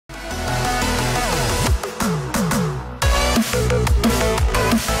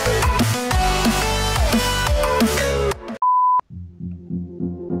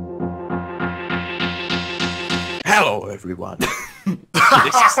everyone.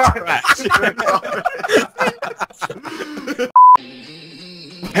 This is trash.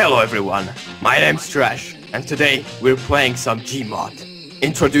 Hello everyone, my name's Trash, and today we're playing some Gmod.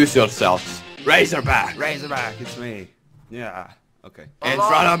 Introduce yourselves. Razorback. Razorback, it's me. Yeah, okay. In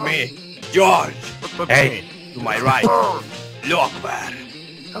front of me, George. Hey, to my right, Logver.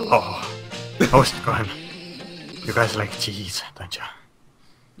 Hello. How's it going? You guys like cheese, don't you?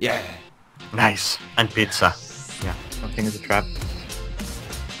 Yeah. Nice. And pizza. Yeah. Something is a trap.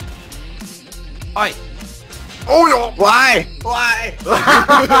 Oi! Oh yeah! Why? Why?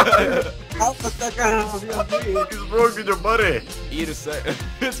 How the fuck are you? He's broken your buddy. Eat a sec.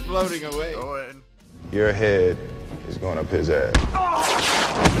 It's floating away. Your head is going up his ass.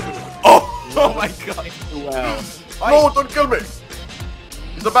 Oh my god. Well. No, don't kill me!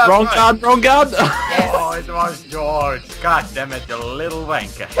 He's a bad Wrong guy. gun, wrong gun! Oh, it was George. God damn it, you little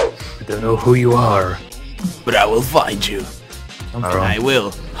wanker. I don't know who you are, but I will find you. And I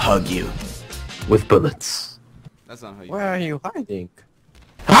will hug you. With bullets. That's not how you Where are you hiding?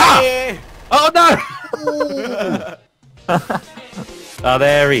 Ah! Oh no! Oh,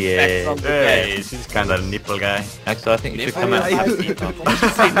 there he is. Hey, he's kind of a nipple guy. Actually, I think you should come out. Did you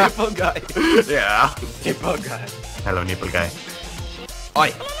say nipple guy? Yeah. Nipple guy. Hello, nipple guy.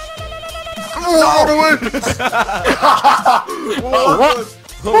 Oi! What?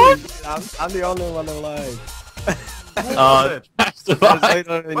 I'm the only one alive. That's the There's right.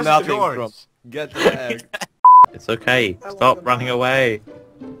 literally What's nothing yours? from. Get the egg. It's okay. Stop running away.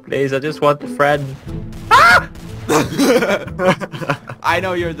 Please, I just want a friend. I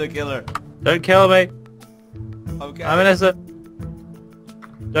know you're the killer. Don't kill me. Okay. I'm innocent.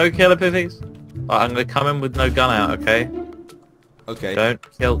 Don't kill him, please. I'm gonna come in with no gun out, okay? Okay. Don't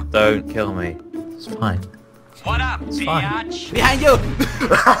kill me. It's fine. What up, It's fine. biatch? Behind you!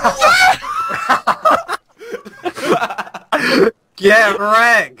 Get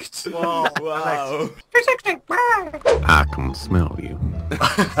wrecked! Whoa, wow. I can smell you.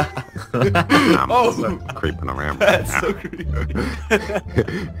 I'm Oh! creeping around. That's so creepy.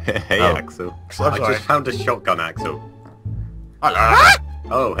 Hey, Oh. Axel. So I sorry. just found a shotgun, Axel. Hello.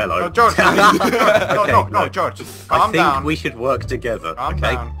 Oh, hello. No, George. No, no. George. I Calm think down. we should work together. Calm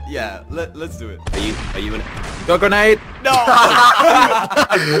okay. down. Yeah, let's do it. Are you in? Go grenade! No!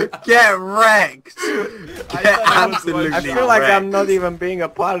 Get wrecked! I absolutely I feel like I'm wrecked. not even being a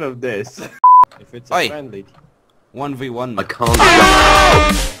part of this. If it's a Oi. friendly. 1v1. I can't.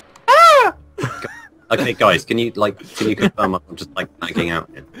 Okay, guys, can you confirm I'm just like nagging out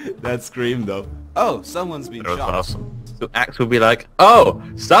here? That scream though. Oh, someone's been That was shot. awesome. So Axe will be like, oh,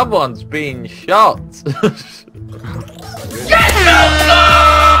 someone's been shot!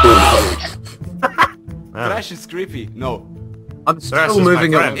 Crash is creepy. No. I'm Stress still is my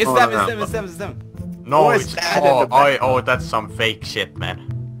moving friend. up. It's them, it's them, it's them, it's them. No, Who is it's that in the oh, that's some fake shit, man.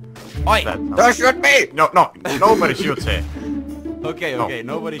 Oi! That's some- Don't shoot me! No, nobody shoots here. Okay, No. okay,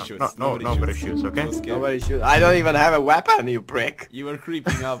 nobody shoots. Nobody shoots, okay? That was scary. Nobody shoot. I don't even have a weapon, you prick. You were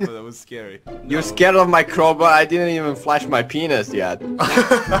creeping up, but that was scary. You're scared of my crowbar? I didn't even flash my penis yet.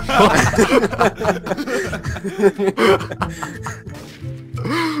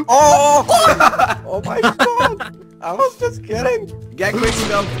 Oh! Oh my god! I was just kidding. Get quick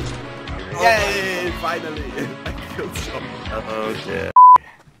jump. Yay! Finally, I killed someone. Oh dear.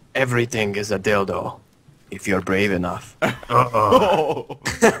 Everything is a dildo. If you're brave enough. Oh,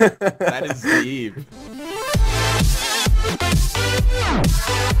 that is deep.